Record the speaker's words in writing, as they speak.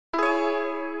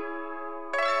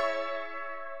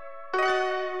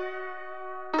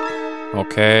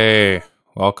Okay,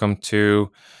 welcome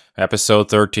to episode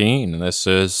 13. This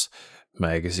is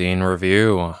Magazine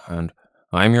Review, and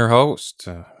I'm your host,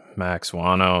 Max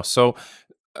Wano.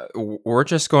 We're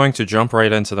just going to jump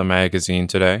right into the magazine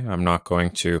today. I'm not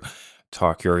going to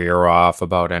talk your ear off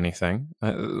about anything.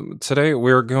 Today,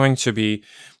 we're going to be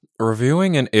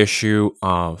reviewing an issue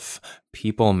of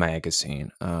People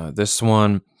magazine. This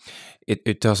one,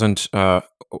 it doesn't,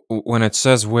 when it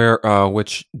says what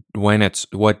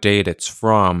date it's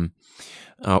from.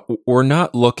 We're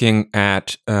not looking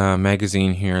at a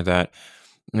magazine here that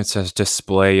it says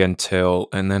display until,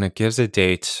 and then it gives a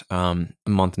date a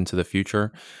month into the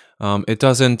future. It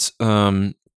doesn't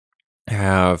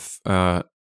have a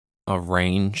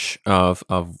range of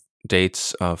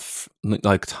dates of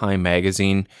like Time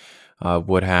Magazine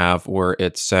would have, where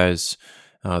it says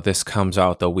this comes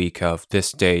out the week of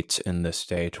this date and this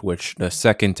date, which the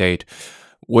second date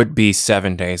would be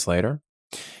 7 days later.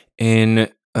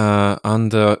 In On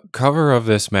the cover of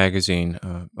this magazine,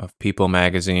 of People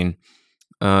magazine,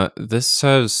 this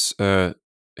says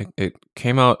it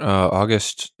came out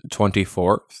August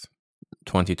 24th,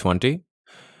 2020.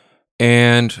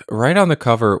 And right on the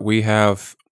cover, we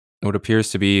have what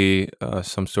appears to be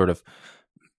some sort of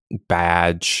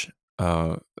badge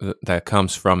that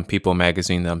comes from People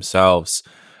magazine themselves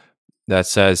that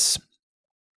says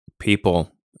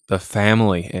People, the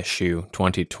Family Issue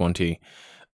 2020.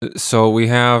 So we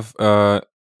have on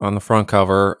the front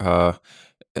cover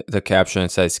the caption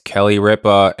says Kelly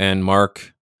Ripa and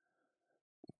Mark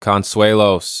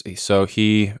Consuelos.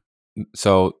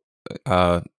 So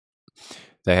uh,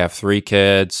 they have three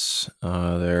kids.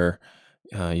 They're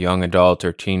young adult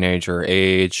or teenager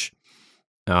age.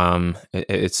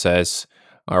 It says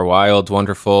our wild,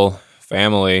 wonderful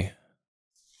family.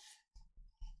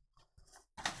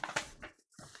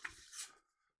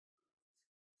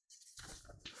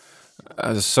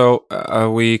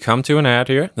 We come to an ad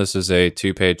here. This is a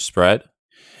two-page spread.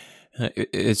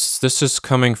 This is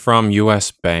coming from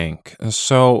U.S. Bank.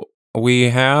 So we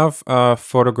have a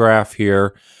photograph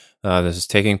here. This is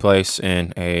taking place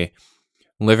in a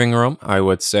living room. I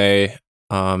would say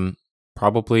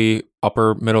probably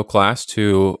upper middle class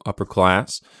to upper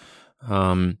class.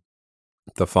 The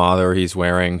father, he's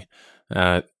wearing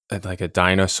like a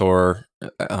dinosaur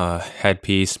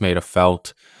headpiece made of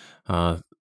felt.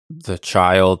 The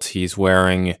child, he's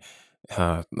wearing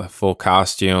a full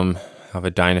costume of a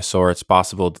dinosaur. It's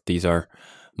possible that these are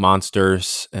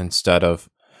monsters instead of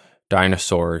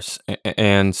dinosaurs.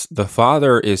 And the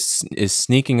father is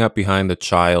sneaking up behind the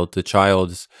child. The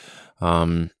child's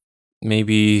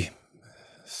maybe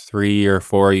 3 or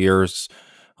 4 years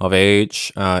of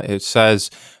age. It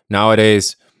says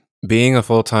nowadays being a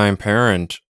full-time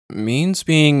parent means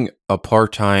being a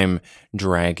part-time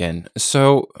dragon.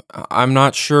 So I'm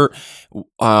not sure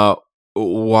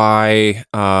why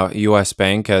U.S.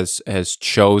 Bank has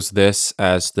chose this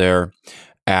as their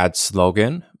ad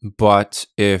slogan, but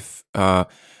if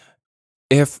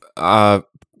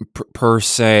per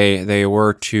se they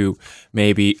were to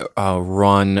maybe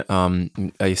run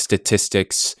a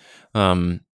statistics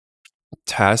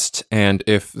test, and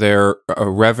if their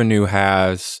revenue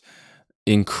has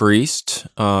increased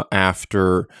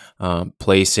after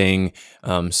placing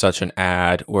such an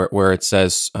ad where it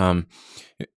says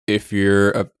if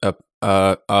you're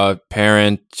a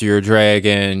parent, you're a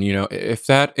dragon, if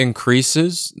that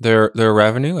increases their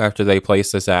revenue after they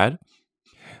place this ad,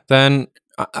 then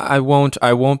I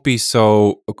won't be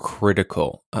so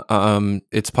critical.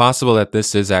 It's possible that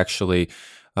this is actually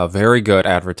a very good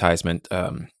advertisement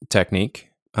technique.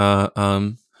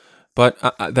 But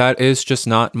that is just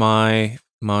not my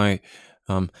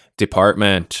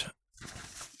department.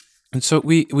 And so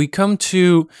we come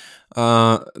to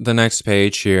the next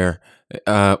page here.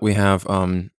 We have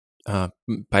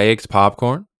baked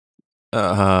popcorn.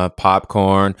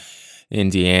 Popcorn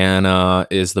Indiana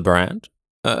is the brand.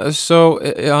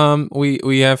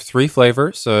 We have three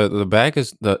flavors. The bag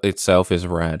itself is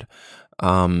red,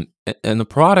 and the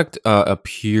product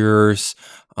appears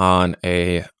on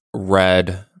a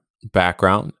red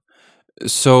background.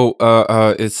 So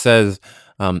it says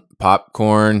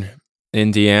popcorn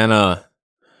Indiana,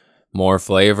 more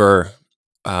flavor.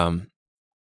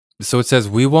 So it says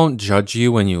we won't judge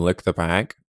you when you lick the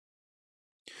bag.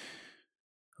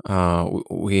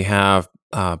 We have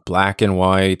black and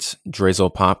white drizzle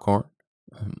popcorn,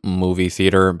 movie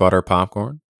theater butter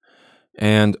popcorn,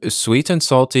 and sweet and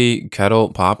salty kettle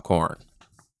popcorn.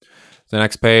 The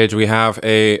next page, we have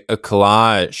a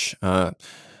collage,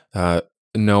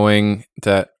 knowing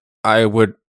that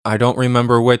I don't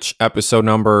remember which episode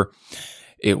number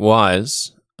it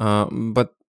was,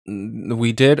 but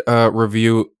we did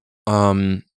review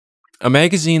um, a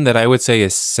magazine that I would say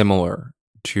is similar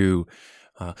to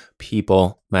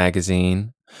People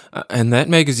magazine, and that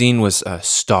magazine was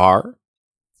Star.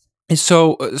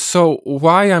 So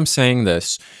why I'm saying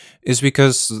this is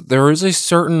because there is a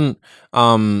certain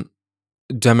um,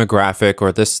 demographic,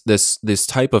 or this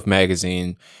type of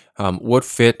magazine would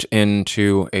fit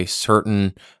into a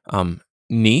certain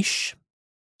niche,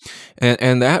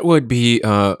 and that would be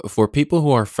for people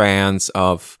who are fans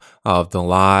of the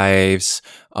lives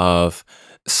of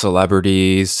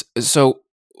celebrities. So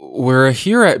we're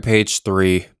here at page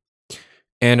 3,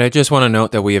 and I just want to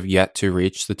note that we have yet to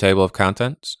reach the table of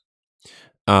contents.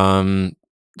 Um,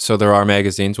 so there are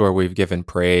magazines where we've given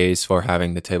praise for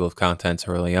having the table of contents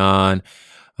early on.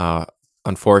 Uh,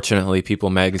 Unfortunately,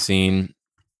 People magazine,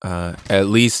 at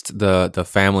least the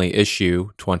family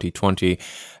issue 2020,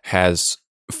 has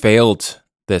failed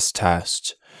this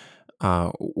test.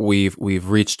 We've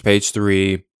reached page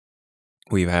 3.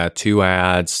 We've had 2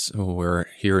 ads. We're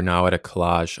here now at a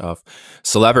collage of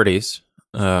celebrities.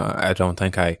 I don't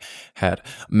think I had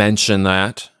mentioned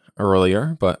that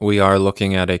earlier, but we are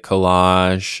looking at a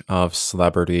collage of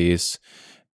celebrities.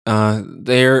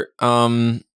 There,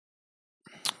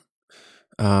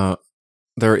 uh,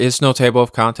 there is no table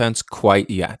of contents quite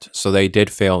yet, so they did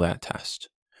fail that test.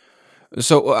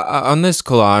 So on this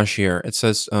collage here, it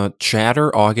says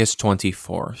Chatter August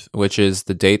 24th, which is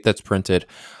the date that's printed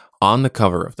on the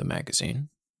cover of the magazine.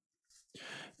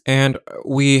 And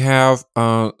we have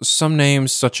some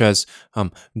names such as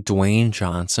Dwayne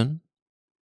Johnson.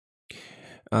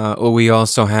 We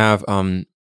also have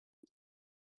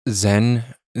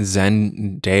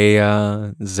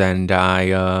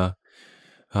Zendaya.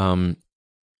 Um,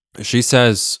 she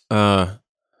says, I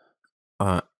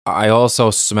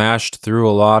also smashed through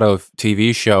a lot of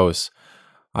TV shows.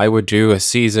 I would do a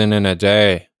season in a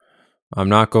day. I'm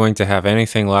not going to have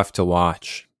anything left to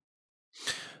watch.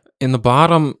 In the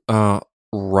bottom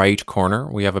right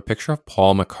corner, we have a picture of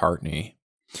Paul McCartney.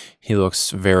 He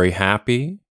looks very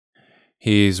happy.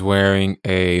 He's wearing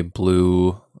a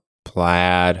blue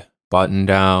plaid button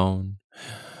down.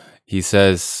 He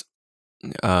says,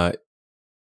 uh,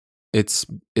 it's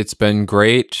been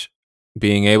great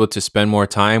being able to spend more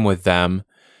time with them.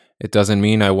 It doesn't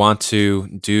mean I want to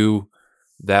do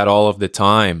that all of the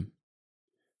time."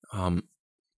 Um,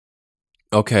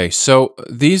 okay, so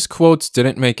these quotes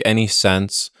didn't make any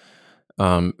sense.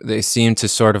 They seem to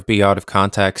sort of be out of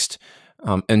context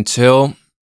until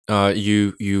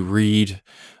you read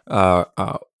uh,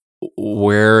 uh,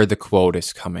 where the quote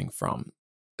is coming from.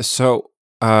 So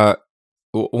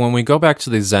when we go back to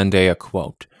the Zendaya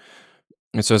quote,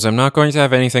 it says, "I'm not going to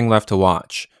have anything left to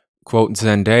watch." Quote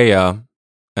Zendaya,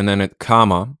 and then a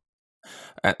comma,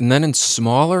 and then in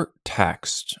smaller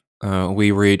text,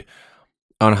 we read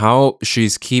on how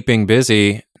she's keeping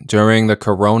busy during the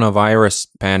coronavirus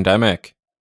pandemic,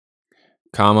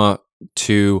 comma,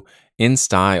 to in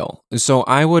style. So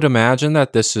I would imagine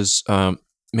that this is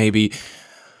maybe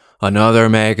another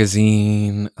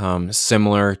magazine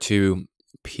similar to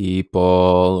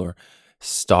People or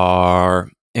Star.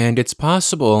 And it's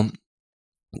possible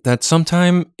that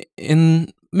sometime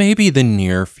in maybe the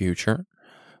near future,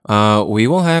 we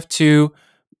will have to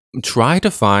try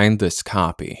to find this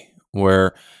copy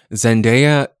where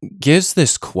Zendaya gives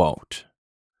this quote.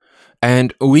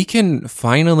 And we can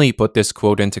finally put this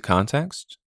quote into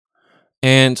context.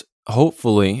 And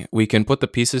hopefully, we can put the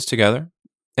pieces together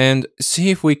and see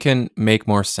if we can make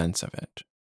more sense of it.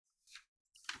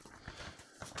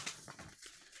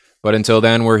 But until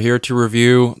then, we're here to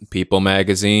review People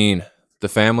magazine, the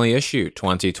family issue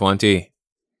 2020.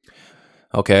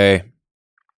 Okay,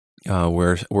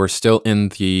 we're still in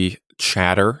the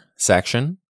chatter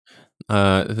section.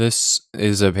 This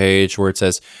is a page where it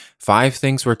says 5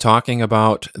 things we're talking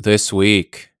about this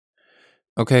week.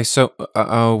 Okay, so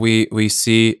we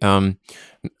see. I'm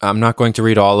not going to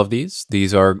read all of these.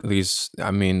 These.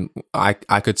 I mean, I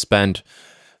could spend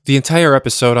the entire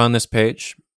episode on this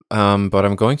page, but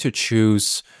I'm going to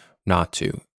choose not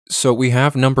to. So we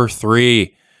have number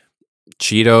 3,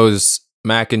 Cheetos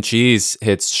mac and cheese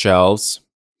hits shelves.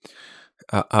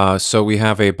 So we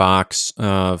have a box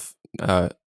of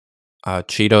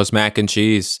Cheetos mac and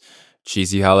cheese,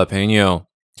 cheesy jalapeno.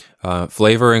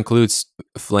 Flavor includes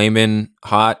flamin'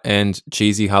 hot and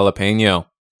cheesy jalapeno.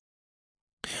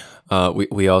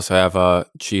 We also have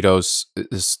Cheetos.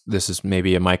 This is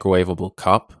maybe a microwavable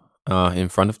cup in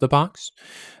front of the box.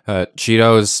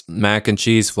 Cheetos mac and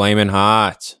cheese flamin'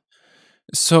 hot.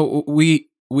 So we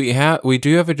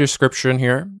do have a description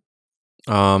here.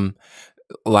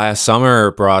 Last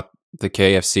summer brought the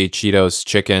KFC Cheetos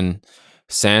chicken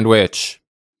Sandwich.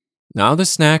 Now the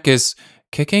snack is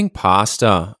kicking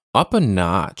pasta up a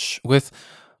notch with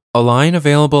a line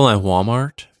available at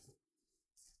Walmart.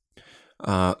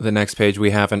 The next page,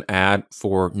 we have an ad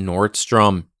for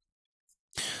Nordstrom.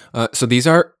 So these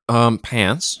are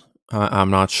pants. I'm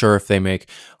not sure if they make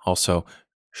also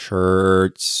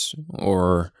shirts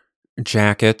or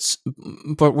jackets,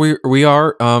 but we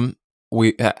are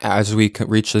as we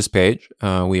reach this page,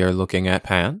 we are looking at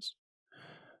pants.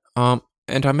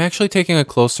 And I'm actually taking a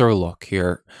closer look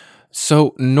here.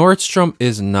 So Nordstrom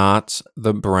is not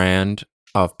the brand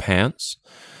of pants.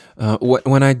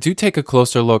 When I do take a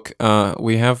closer look,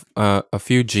 we have a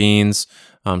few jeans,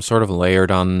 sort of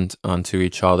layered onto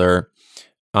each other.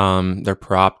 They're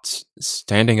propped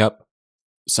standing up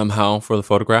somehow for the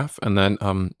photograph, and then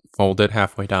folded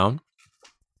halfway down.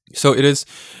 So it is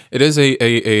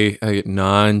a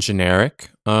non-generic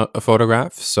a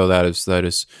photograph. So that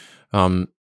is um,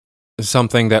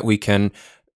 something that we can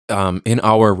in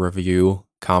our review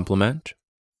compliment.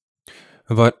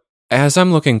 But as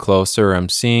I'm looking closer, I'm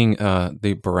seeing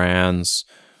the brands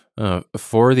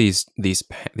for these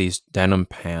denim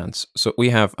pants. So we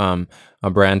have a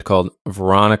brand called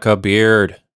Veronica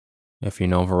Beard. If you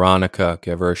know Veronica,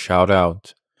 give her a shout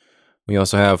out. We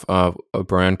also have a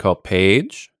brand called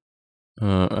Page.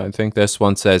 I think this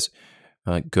one says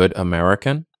Good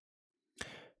American.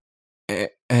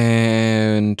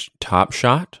 And Top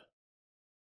Shot.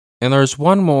 And there's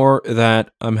one more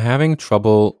that I'm having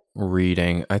trouble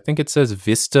reading. I think it says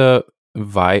Vista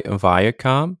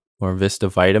Viacom or Vista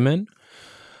Vitamin.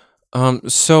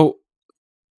 So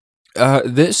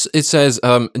this it says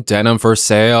denim for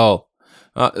sale.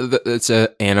 It's an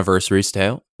anniversary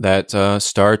sale that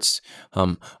starts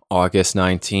August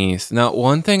 19th. Now,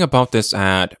 one thing about this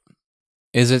ad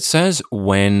is it says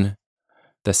when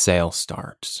the sale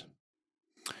starts.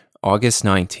 August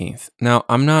 19th. Now,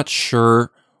 I'm not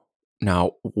sure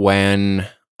now when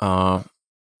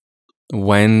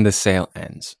the sale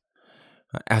ends.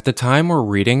 At the time we're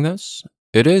reading this,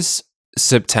 it is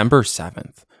September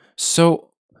 7th.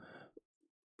 So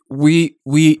we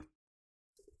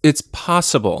it's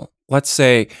possible. Let's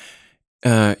say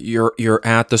you're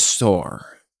at the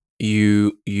store.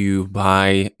 You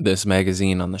buy this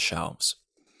magazine on the shelves.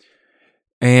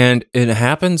 And it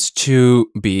happens to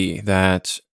be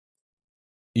that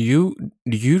you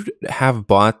have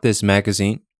bought this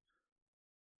magazine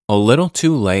a little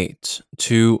too late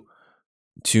to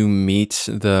meet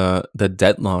the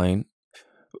deadline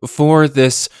for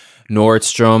this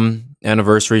Nordstrom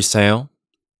anniversary sale.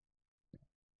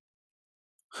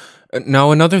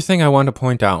 Now, another thing I want to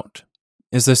point out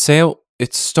is the sale,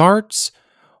 it starts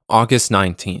August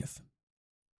 19th.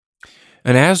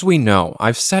 And as we know,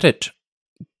 I've said it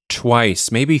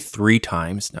twice, maybe 3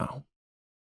 times now,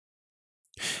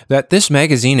 that this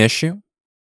magazine issue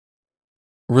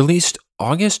released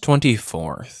August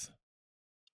 24th.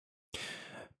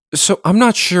 So I'm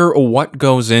not sure what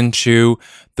goes into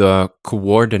the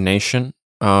coordination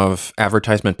of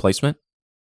advertisement placement,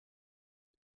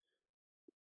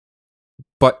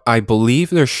 but I believe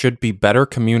there should be better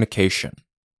communication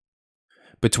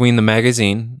between the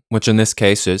magazine, which in this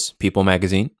case is People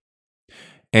Magazine,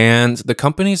 and the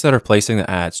companies that are placing the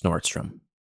ads, Nordstrom.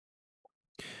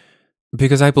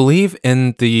 Because I believe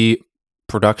in the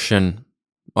production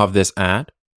of this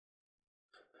ad,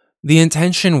 the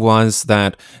intention was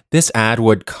that this ad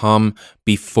would come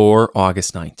before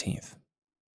August 19th.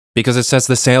 Because it says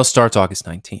the sale starts August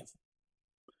 19th.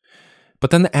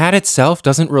 But then the ad itself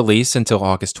doesn't release until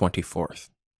August 24th.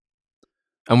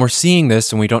 And we're seeing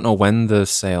this and we don't know when the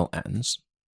sale ends.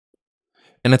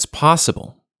 And it's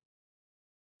possible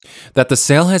that the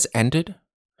sale has ended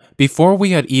before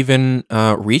we had even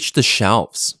reached the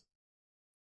shelves.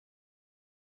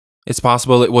 It's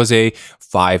possible it was a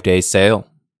 5-day sale.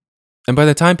 And by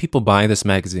the time people buy this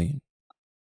magazine,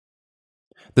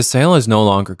 the sale is no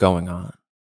longer going on.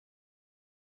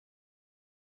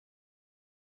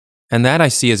 And that I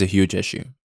see as a huge issue.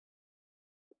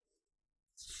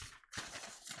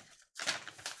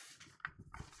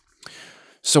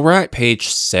 So we're at page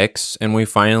 6, and we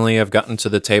finally have gotten to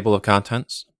the table of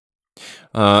contents.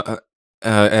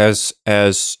 As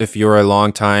if you're a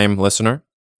long-time listener,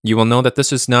 you will know that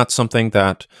this is not something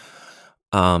that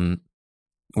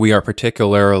we are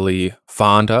particularly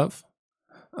fond of.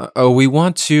 We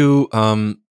want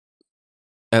to,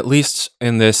 at least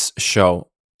in this show,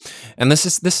 and this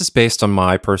is based on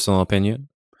my personal opinion,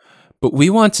 but we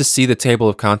want to see the table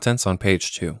of contents on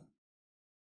page 2.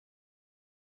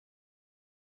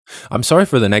 I'm sorry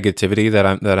for the negativity that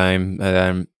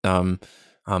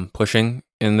I'm pushing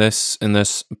in this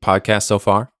podcast so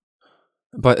far.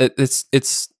 but it's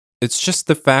just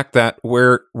the fact that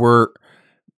we're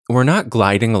not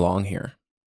gliding along here,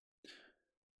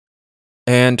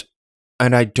 and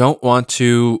I don't want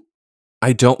to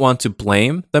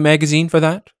blame the magazine for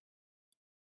that.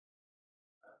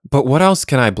 But what else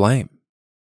can I blame?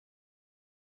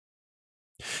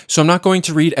 So I'm not going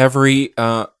to read every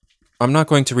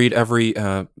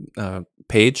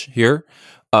page here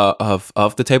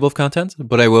of the table of contents,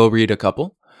 but I will read a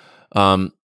couple.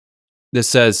 Um, this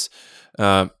says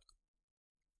uh,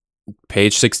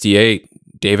 page 68,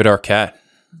 David Arquette.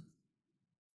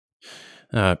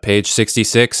 Page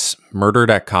 66,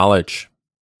 murdered at college.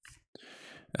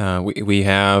 We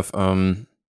have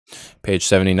page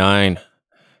 79,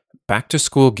 back to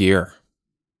school gear.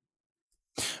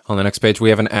 On the next page, we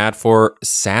have an ad for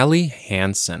Sally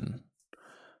Hansen.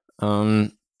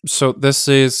 So this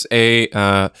is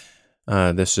a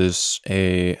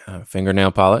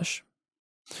fingernail polish.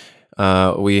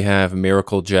 We have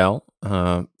Miracle Gel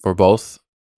for both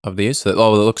of these. So, it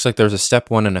looks like there's a step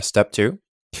 1 and a step 2.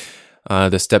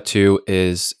 The step 2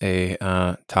 is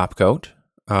a top coat,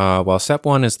 while step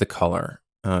 1 is the color.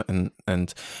 And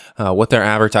what they're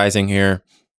advertising here,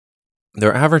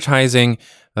 they're advertising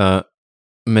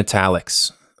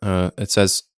metallics. It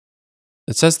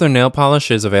says their nail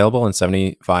polish is available in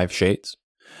 75 shades,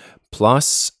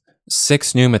 plus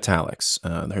 6 new metallics.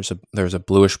 There's a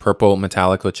bluish purple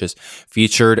metallic, which is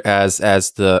featured as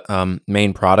the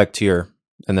main product here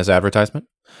in this advertisement.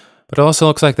 But it also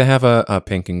looks like they have a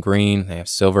pink and green. They have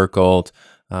silver, gold.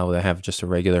 They have just a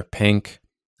regular pink,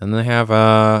 and they have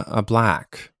a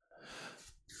black.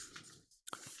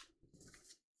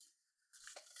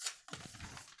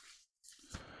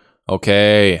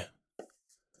 Okay.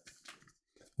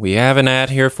 We have an ad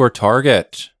here for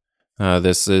Target.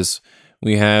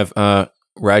 We have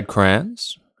red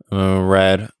crayons,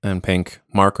 red and pink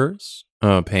markers,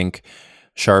 pink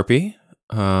Sharpie,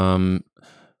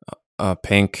 a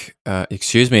pink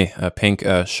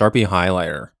Sharpie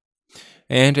highlighter,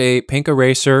 and a pink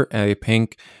eraser, a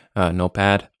pink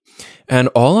notepad. And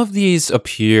all of these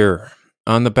appear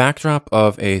on the backdrop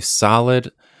of a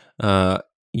solid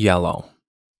yellow.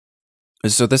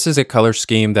 So this is a color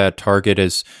scheme that Target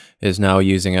is now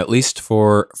using, at least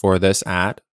for this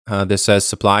ad. This says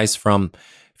supplies from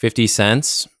 50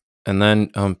 cents, and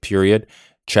then period,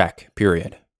 check,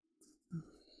 period.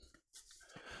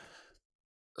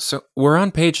 So we're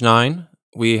on page 9.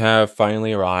 We have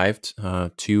finally arrived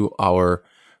to our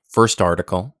first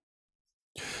article.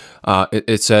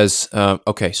 It says,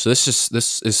 okay, so this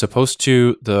is supposed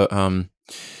to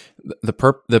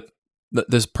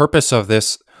this purpose of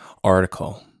this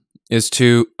article is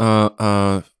to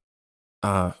well,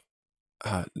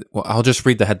 I'll just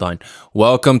read the headline.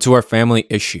 Welcome to our family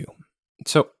issue.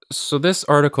 So this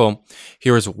article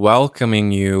here is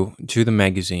welcoming you to the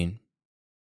magazine,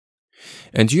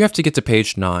 and you have to get to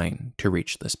page 9 to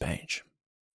reach this page.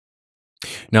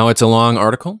 Now, it's a long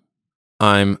article.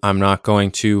 I'm not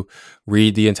going to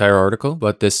read the entire article,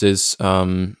 but this is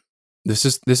coming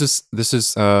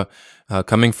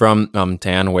from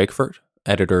Dan Wakeford,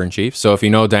 editor-in-chief. So if you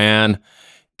know Dan,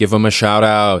 give him a shout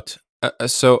out.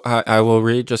 So I will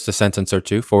read just a sentence or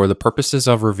two for the purposes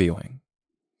of reviewing.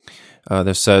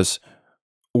 This says,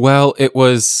 well, it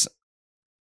was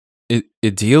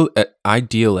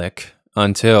idyllic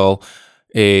until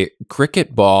a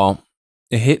cricket ball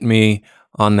hit me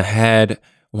on the head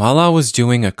while I was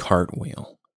doing a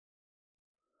cartwheel.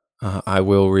 I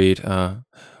will read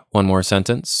one more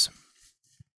sentence.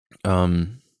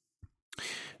 When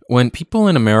people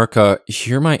in America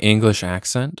hear my English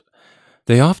accent,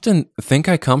 they often think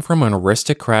I come from an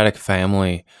aristocratic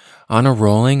family on a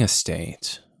rolling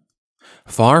estate.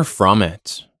 Far from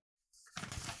it.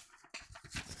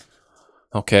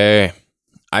 Okay,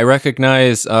 I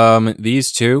recognize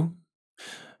these two.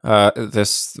 We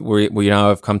now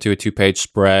have come to a 2-page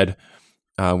spread.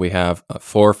 We have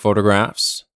 4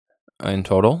 photographs in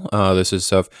total. This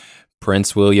is of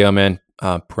Prince William and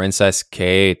Princess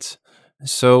Kate.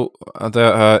 So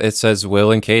it says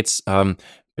Will and Kate's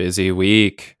busy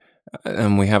week,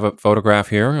 and we have a photograph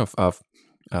here of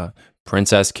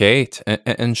Princess Kate,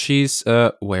 and she's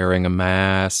wearing a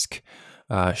mask.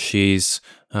 She's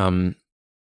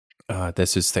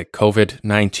this is the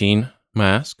COVID-19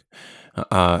 mask,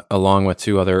 along with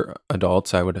 2 other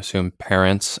adults, I would assume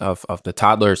parents of the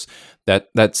toddlers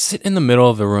that sit in the middle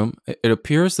of the room. It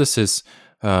appears this is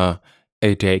a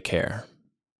daycare.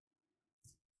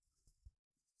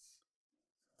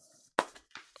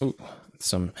 Ooh,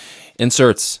 some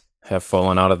inserts have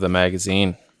fallen out of the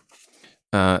magazine.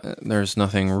 There's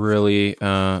nothing really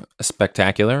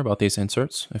spectacular about these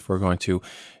inserts if we're going to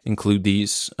include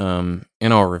these in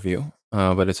our review.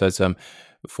 But it says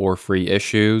for free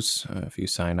issues, if you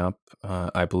sign up,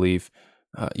 I believe,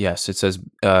 yes, it says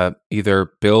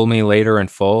either bill me later in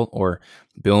full or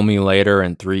bill me later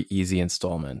in 3 easy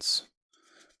installments.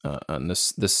 And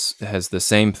this has the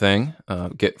same thing.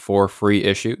 Get 4 free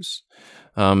issues,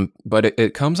 but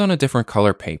it comes on a different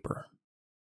color paper.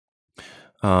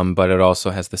 But it also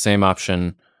has the same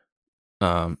option: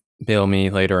 bill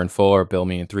me later in full or bill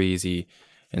me in 3 easy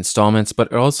installments.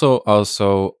 But it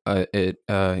also it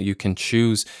you can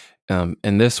choose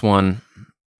in this one.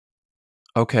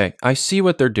 Okay, I see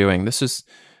what they're doing. This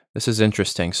is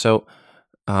interesting. So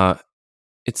uh,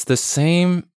 it's the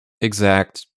same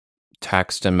exact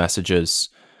text and messages.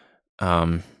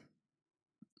 Um,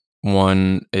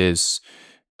 One is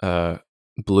uh,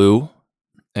 blue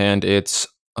and it's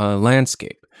a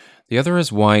landscape. The other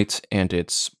is white and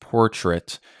it's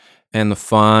portrait. And the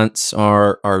fonts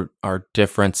are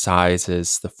different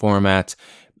sizes. The format,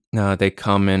 they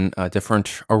come in a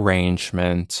different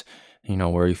arrangement.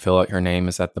 Where you fill out your name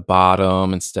is at the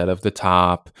bottom instead of the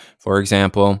top, for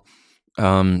example.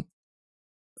 Um,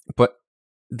 but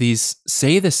these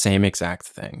say the same exact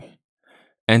thing.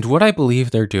 And what I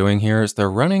believe they're doing here is they're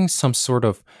running some sort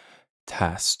of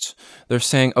test. They're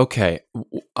saying, okay,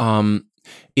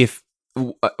 if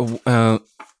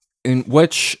in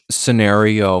which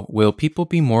scenario will people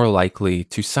be more likely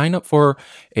to sign up for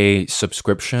a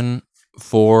subscription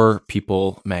for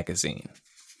People magazine?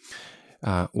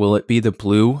 Will it be the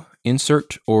blue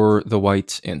insert or the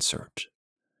white insert?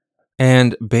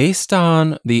 And based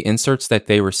on the inserts that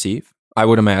they receive, I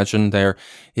would imagine there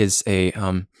is a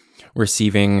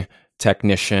receiving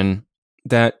technician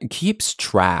that keeps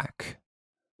track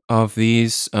of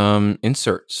these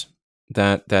inserts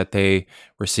that they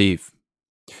receive.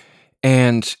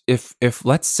 And if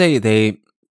let's say they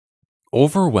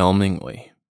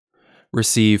overwhelmingly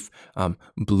receive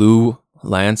blue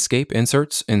landscape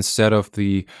inserts instead of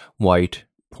the white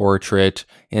portrait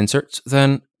inserts,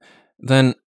 then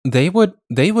they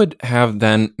would have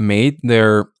then made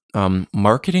their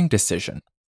marketing decision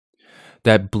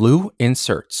that blue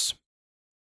inserts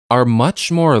are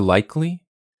much more likely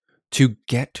to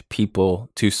get people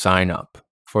to sign up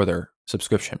for their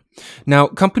subscription. Now,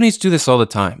 companies do this all the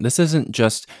time. This isn't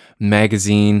just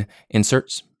magazine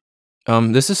inserts.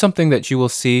 This is something that you will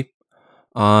see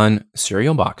on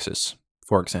cereal boxes,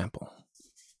 for example.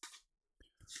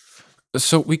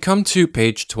 So we come to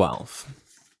page 12.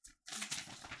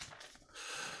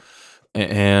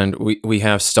 And we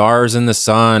have stars in the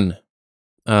sun.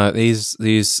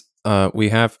 These we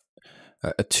have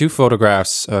 2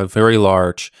 photographs, very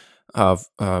large, of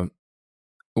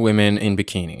women in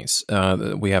bikinis.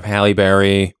 We have Halle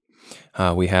Berry.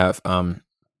 We have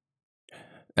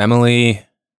Emily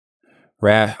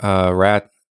Rataj.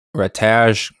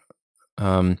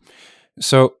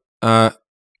 So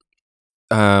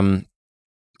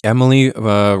Emily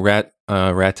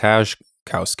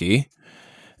Ratajkowski.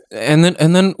 And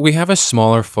then we have a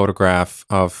smaller photograph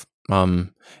of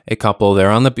a couple. They're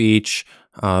on the beach.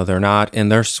 They're not in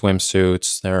their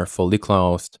swimsuits. They're fully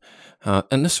clothed.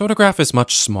 And this photograph is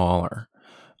much smaller.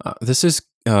 This is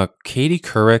Katie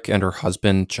Couric and her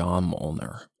husband, John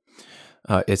Molnar.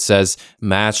 It says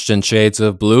matched in shades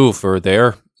of blue for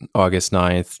their August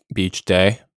 9th beach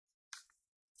day.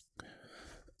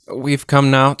 We've come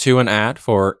now to an ad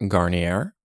for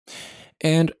Garnier.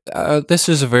 And this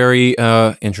is a very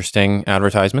interesting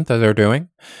advertisement that they're doing.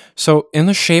 So in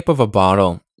the shape of a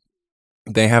bottle,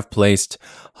 they have placed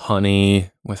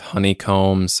honey with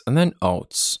honeycombs and then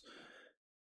oats.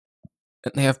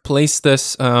 And they have placed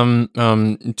this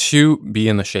to be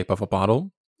in the shape of a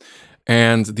bottle.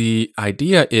 And the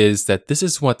idea is that this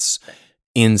is what's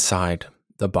inside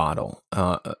the bottle.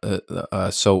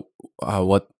 So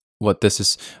what this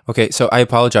is? Okay, so I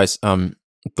apologize.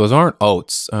 Those aren't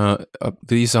oats.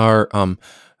 These are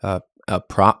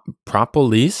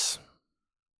propolis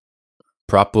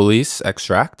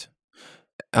extract.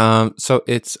 So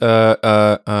it's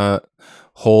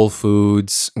Whole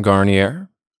Foods Garnier.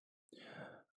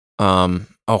 I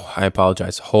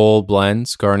apologize. Whole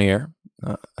Blends Garnier.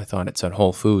 I thought it said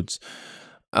Whole Foods.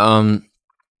 And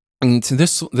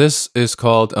this is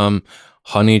called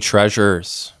Honey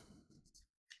Treasures.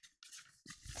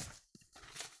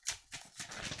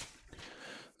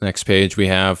 Next page, we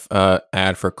have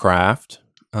ad for Kraft.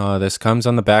 This comes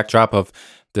on the backdrop of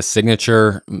the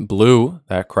signature blue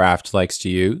that Kraft likes to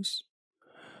use.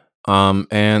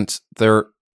 And they're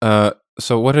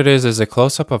so what it is a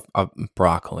close-up of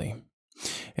broccoli.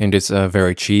 and it's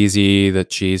very cheesy. The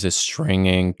cheese is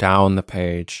stringing down the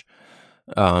page,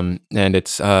 and it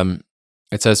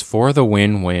says "for the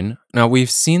win-win." Now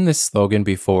we've seen this slogan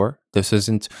before. This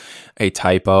isn't a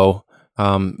typo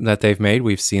that they've made.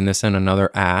 We've seen this in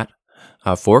another ad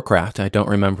for Kraft. I don't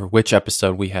remember which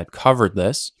episode we had covered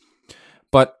this,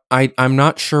 but I'm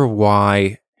not sure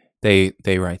why they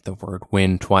write the word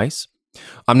 "win" twice.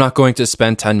 I'm not going to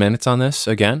spend 10 minutes on this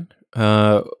again.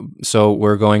 So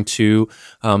we're going to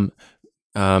um,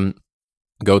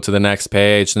 go to the next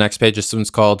page. The next page is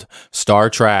something called Star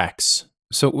Tracks.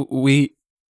 So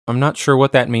I'm not sure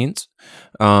what that means.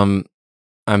 I'm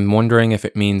wondering if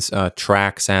it means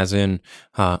tracks as in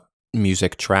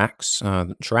music tracks.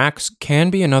 Tracks can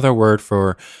be another word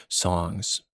for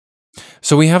songs.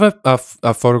 So we have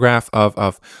a photograph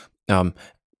of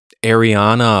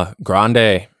Ariana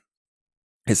Grande.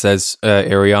 It says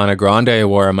Ariana Grande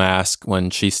wore a mask when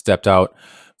she stepped out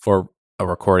for a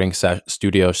recording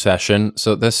studio session.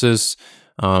 So this is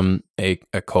a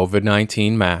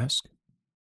COVID-19 mask.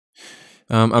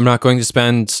 I'm not going to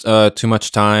spend too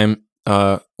much time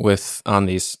on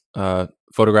these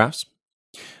photographs,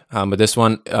 but this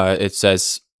one it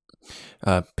says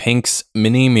Pink's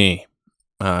Mini Me.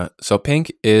 So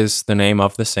Pink is the name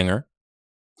of the singer.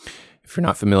 If you're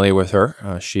not familiar with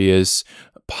her, she is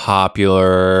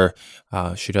popular.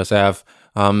 She does have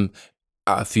a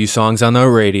few songs on the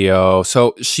radio.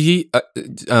 So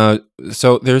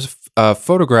so there's a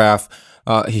photograph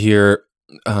here.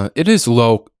 It is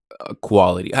low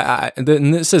quality.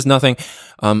 And this is nothing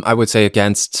I would say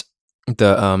against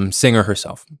the singer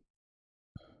herself.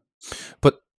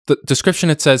 But the description,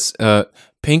 it says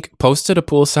Pink posted a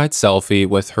poolside selfie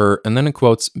with her, and then it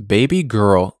quotes, baby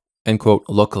girl, end quote,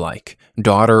 look like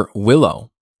daughter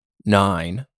Willow,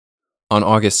 9, on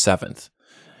August 7th.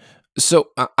 So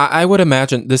I would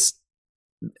imagine this,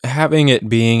 having it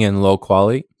being in low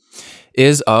quality,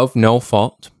 is of no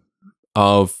fault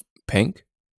of Pink.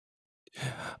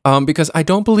 Because I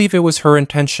don't believe it was her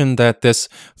intention that this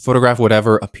photograph would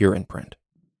ever appear in print.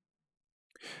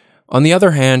 On the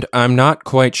other hand, I'm not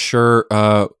quite sure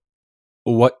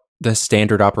what the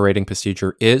standard operating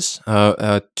procedure is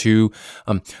to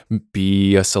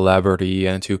be a celebrity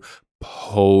and to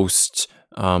post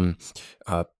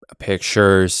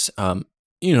pictures,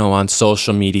 on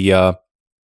social media.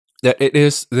 That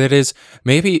is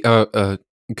maybe a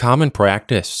common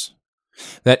practice.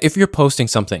 That if you're posting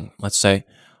something, let's say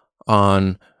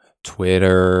on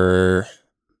Twitter,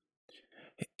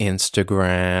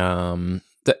 Instagram,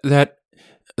 that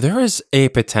there is a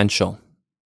potential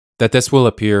that this will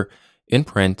appear in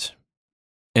print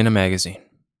in a magazine.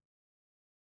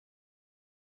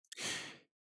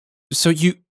 So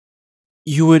you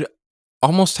would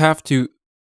almost have to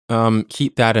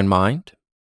keep that in mind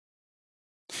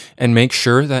and make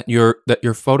sure that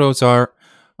your photos are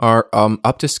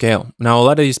up to scale. Now, a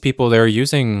lot of these people, they're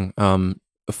using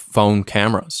phone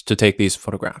cameras to take these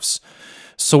photographs.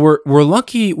 So we're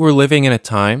lucky we're living in a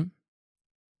time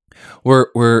where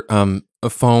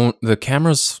the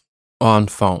cameras on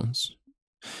phones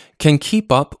can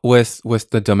keep up with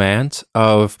the demand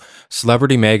of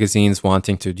celebrity magazines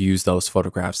wanting to use those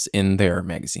photographs in their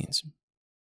magazines.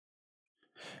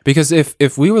 Because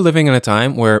if we were living in a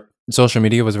time where social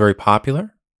media was very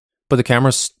popular, but the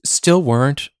cameras still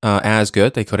weren't as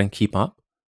good, they couldn't keep up,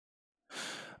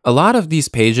 a lot of these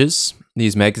pages,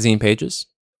 these magazine pages,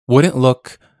 wouldn't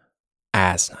look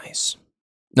as nice.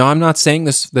 Now, I'm not saying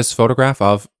this photograph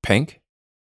of Pink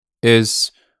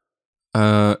is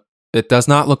it does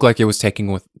not look like it was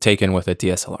taken with a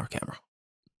DSLR camera.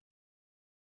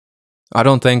 I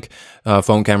don't think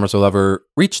phone cameras will ever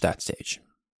reach that stage.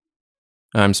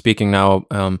 I'm speaking now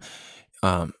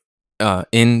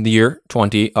in the year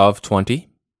 2020,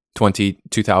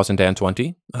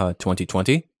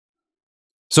 2020.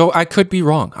 So I could be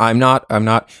wrong. I'm not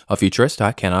a futurist.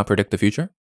 I cannot predict the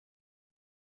future.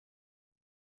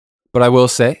 But I will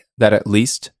say that at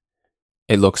least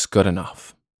it looks good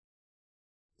enough.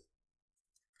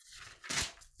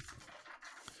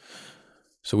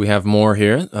 So we have more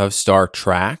here of Star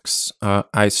Tracks.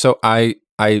 I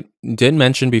did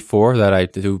mention before that I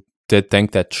did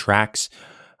think that tracks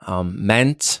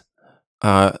meant.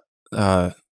 I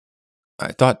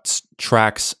thought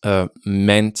tracks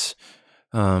meant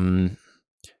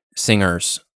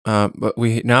singers, but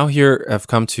we now here have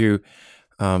come to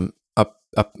a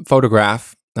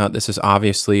photograph. This is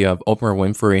obviously of Oprah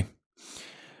Winfrey,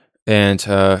 and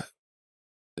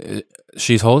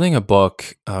she's holding a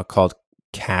book called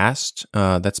Cast.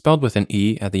 That's spelled with an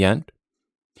E at the end.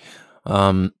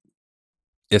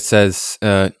 It says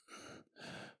Oprah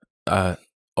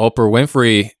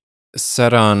Winfrey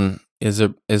set on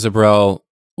Isabel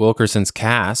Wilkerson's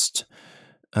cast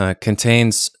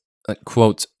contains,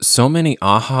 quote, so many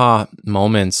aha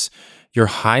moments, your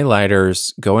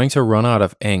highlighter's going to run out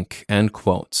of ink, end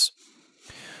quotes.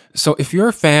 So if you're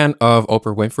a fan of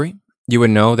Oprah Winfrey, you would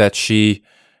know that she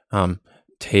um,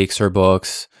 takes her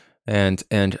books and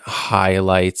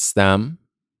highlights them.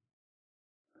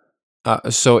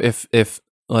 So if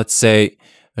let's say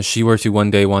she were to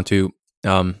one day want to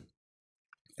um,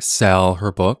 sell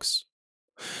her books,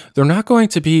 they're not going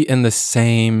to be in the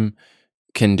same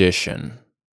condition.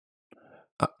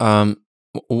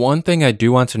 One thing I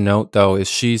do want to note though is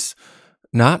she's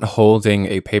not holding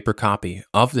a paper copy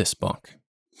of this book.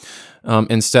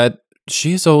 Instead,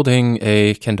 she's holding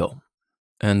a Kindle,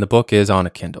 and the book is on a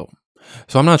Kindle.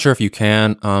 So I'm not sure if you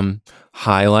can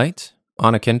highlight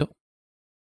on a Kindle.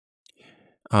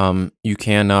 You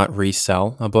cannot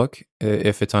resell a book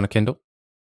if it's on a Kindle.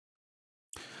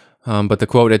 But the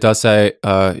quote, it does say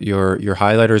your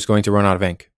highlighter is going to run out of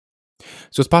ink.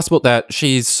 So it's possible that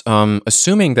she's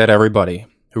assuming that everybody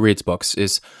who reads books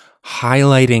is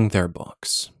highlighting their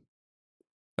books,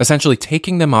 essentially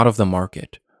taking them out of the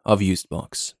market of used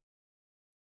books.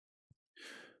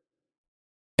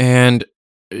 And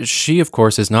she, of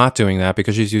course, is not doing that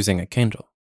because she's using a Kindle,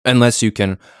 unless you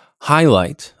can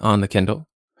highlight on the Kindle.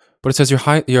 But it says your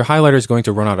highlighter is going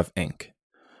to run out of ink.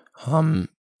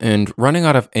 And running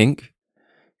out of ink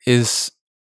is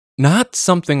not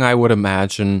something I would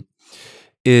imagine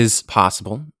is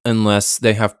possible unless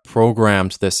they have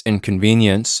programmed this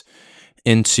inconvenience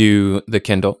into the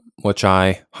Kindle, which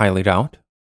I highly doubt.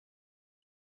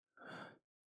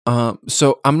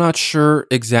 So I'm not sure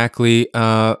exactly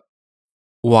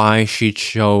why she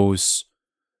chose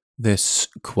this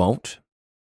quote,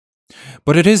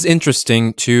 but it is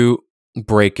interesting to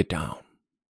break it down.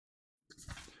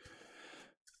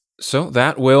 So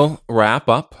that will wrap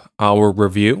up our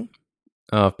review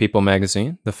of People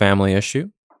Magazine, the family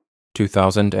issue,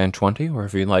 2020, or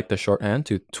if you like the shorthand,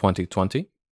 to 2020.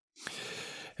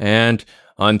 And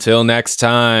until next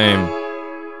time.